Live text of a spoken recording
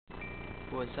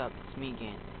What's up? It's me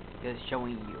again. Just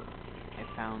showing you.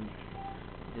 I found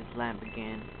this lamp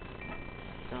again.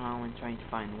 So now I'm trying to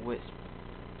find wisp.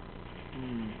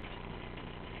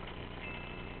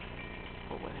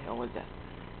 Oh, what the hell was that?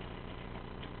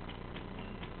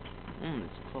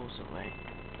 It's close away.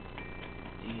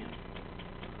 Damn.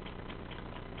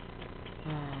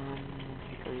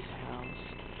 Hickory's house.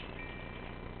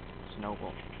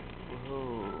 Snowball.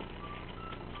 Whoa.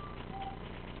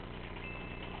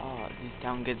 Oh, this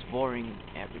town gets boring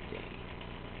every day.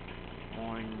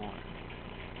 More and more.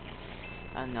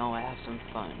 I know, I have some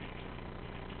fun.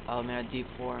 I'll make a deep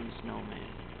form snowman.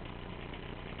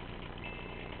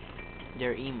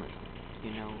 They're emus,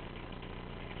 you know.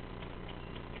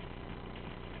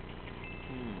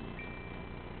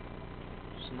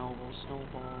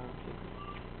 Snowball.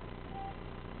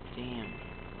 Damn.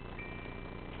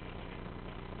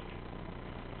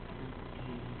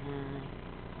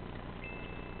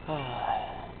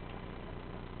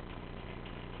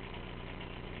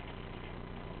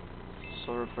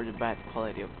 Sorry for the bad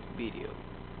quality of video.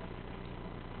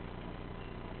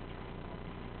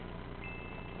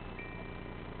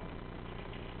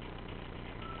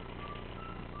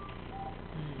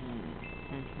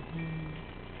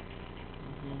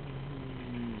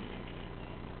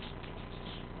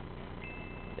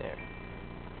 There.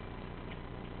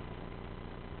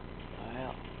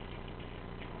 Well,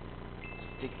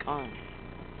 stick on.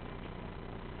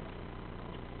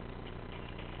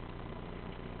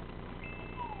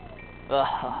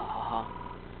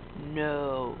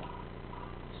 No.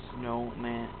 Snow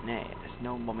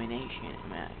abomination,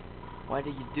 man. Why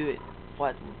did you do it?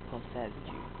 What possessed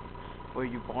you? Were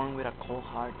you born with a cold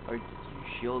heart, or did you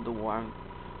shield the warmth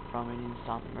from it in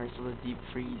some merciless deep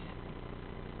freeze?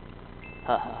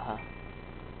 Ha ha ha.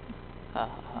 Ha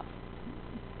ha ha.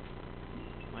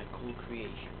 My cool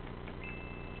creation.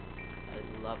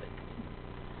 I love it.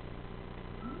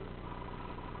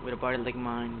 With a body like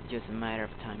mine, it's just a matter of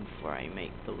time before I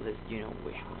make the list, you know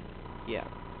which one. Yeah,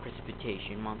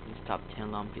 precipitation, mountains, top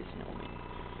 10 lumpy snowmen.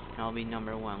 And I'll be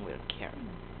number 1 with a carrot.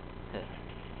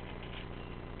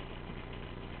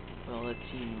 Well, let's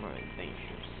see more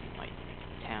adventures. My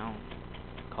town,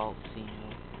 called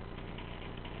Sinnoh.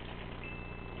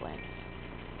 Plants.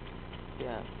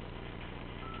 Yeah.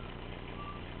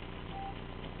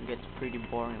 It gets pretty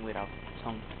boring without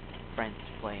some friends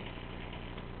to play.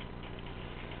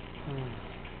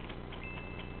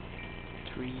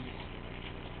 Trees.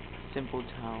 Simple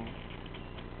town.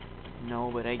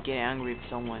 No, but I get angry if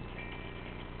someone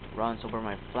runs over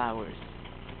my flowers.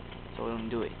 So don't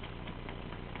do it.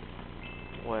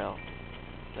 Well,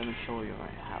 let me show you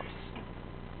my house.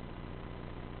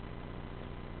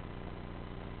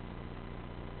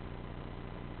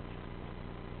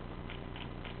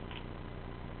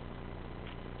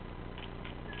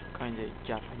 Kinda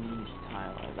Japanese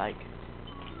style, I like it.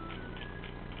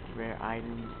 Rare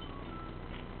items,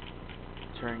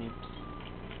 turnips.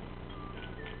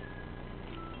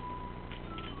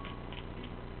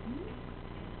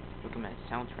 Look at my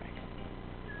soundtrack.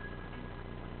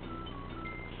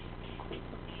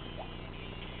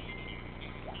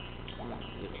 A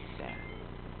little sad.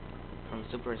 From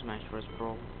Super Smash Bros.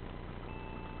 Brawl.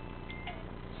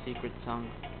 Secret song.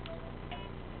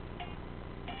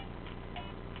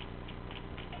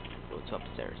 Go to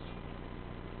upstairs.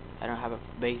 I don't have a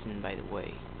basement, by the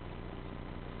way.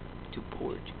 Too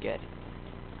poor to get it.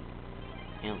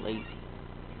 And lazy.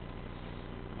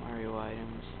 Mario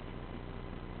items.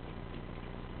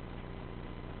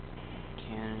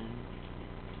 Cannon.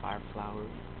 Fire flower.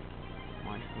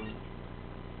 Mushroom.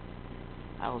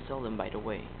 I will sell them, by the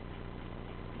way.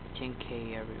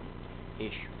 10k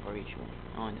every-ish for each one.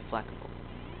 Oh, and the flackable.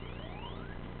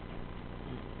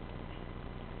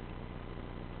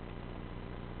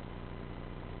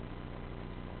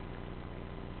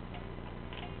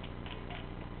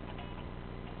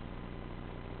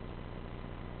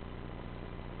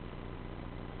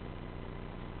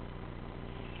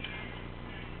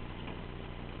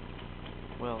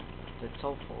 Well, that's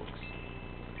all, folks.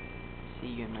 See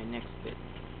you in my next vid.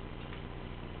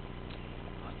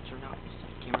 Turn off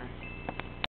the camera.